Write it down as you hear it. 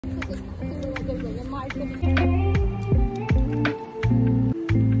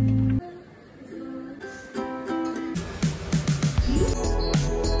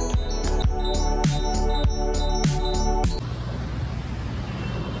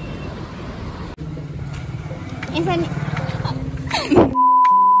इंसान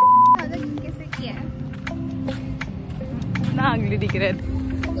कैसे किया ना अगली दिख रहे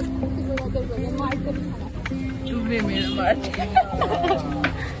चुभे मेरा बात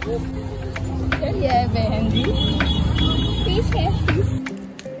चलिए बहन जी फिश है fish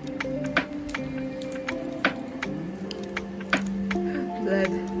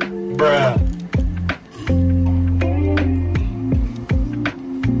Bruh.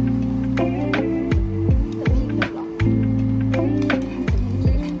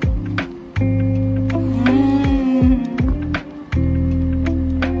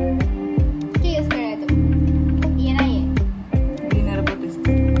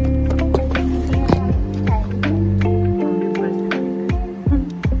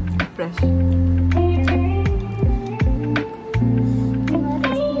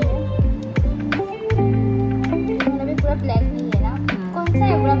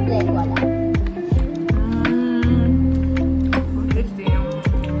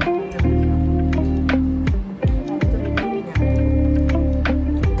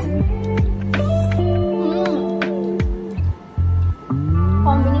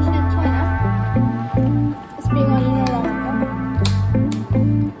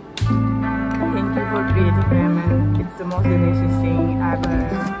 Ramen. It's the most delicious thing I've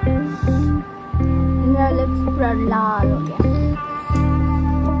ever. मेरा लिप्स पूरा लाल हो गया।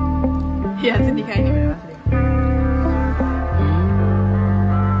 यहाँ से दिखाई नहीं मेरे पास।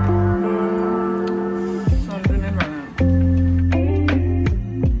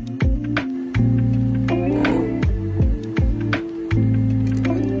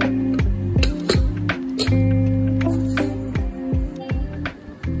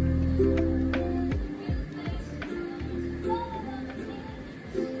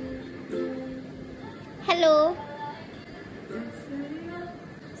 Hello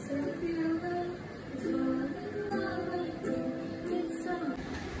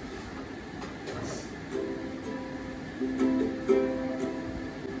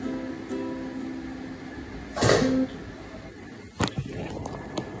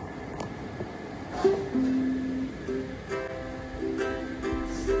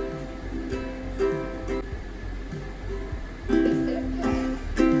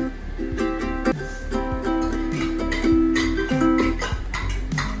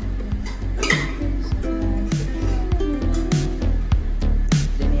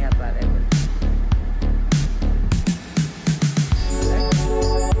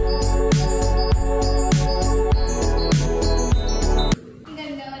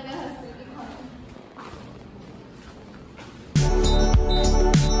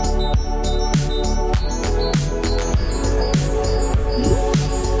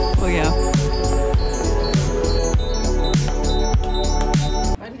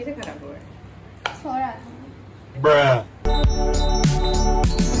Bruh.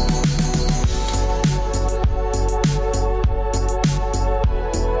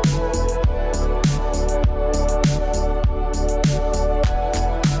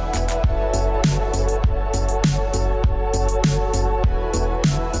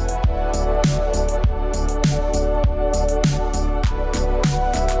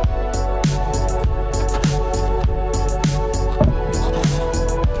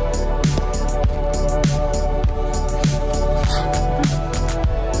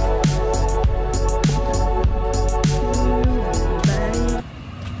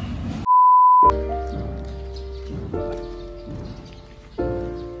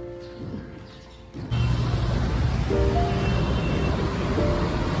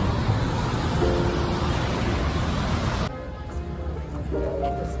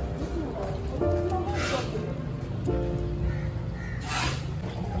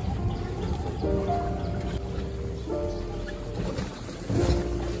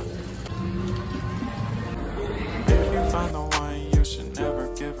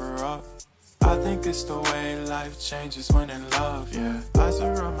 I think it's the way life changes when in love, yeah. I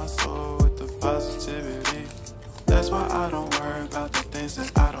surround my soul with the positivity. That's why I don't worry about the things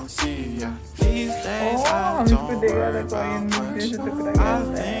that I don't see, yeah. These days I don't worry about much. I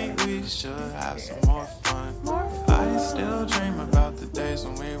think we should have some more fun. I still dream about the days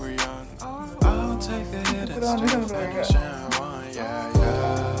when we were young. I'll take a hit and still finish and run, yeah,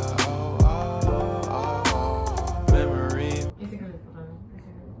 yeah. Oh, oh, oh, oh. Memories.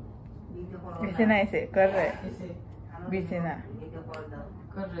 बिछना ऐसे कर रहे बिछना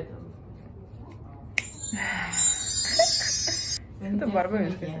कर रहे थे तो बराबर है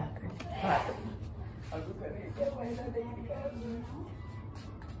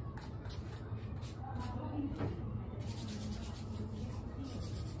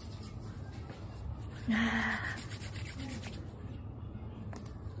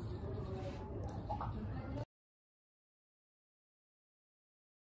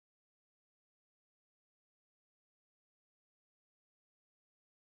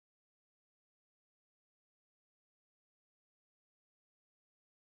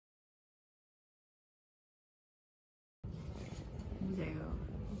जाएगा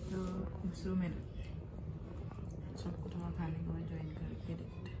तो इंस्ट्रूमेंट सबको थोड़ा खाने को ज्वाइन करके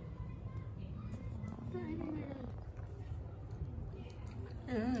देखते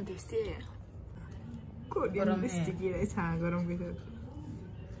टेस्टी है कोरियन स्टिकी है छा गरम के साथ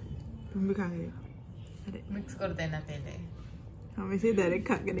तुम भी खा रहे हो अरे मिक्स कर देना पहले हम इसे डायरेक्ट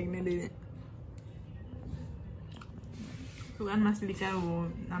खा के देखने दे सुगान मछली का वो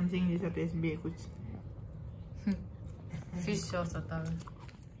नामचिंग जैसा टेस्ट भी है कुछ फिश सॉस होता है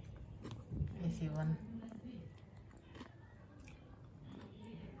ऐसी वन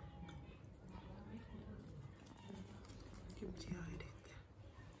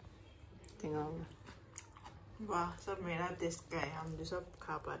वाह सब मेरा टेस्ट का है हम जो सब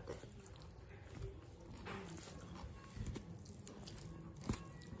खा पाते हैं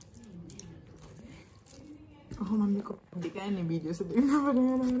ओह मम्मी को दिखाया नहीं वीडियो से देखना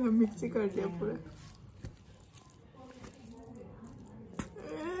पड़ेगा ना मेरा मिक्सी कर दिया पूरा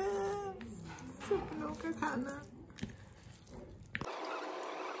सपनों का खाना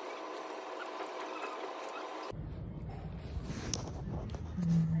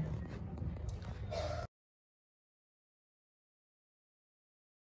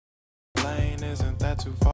Lane isn't that too far?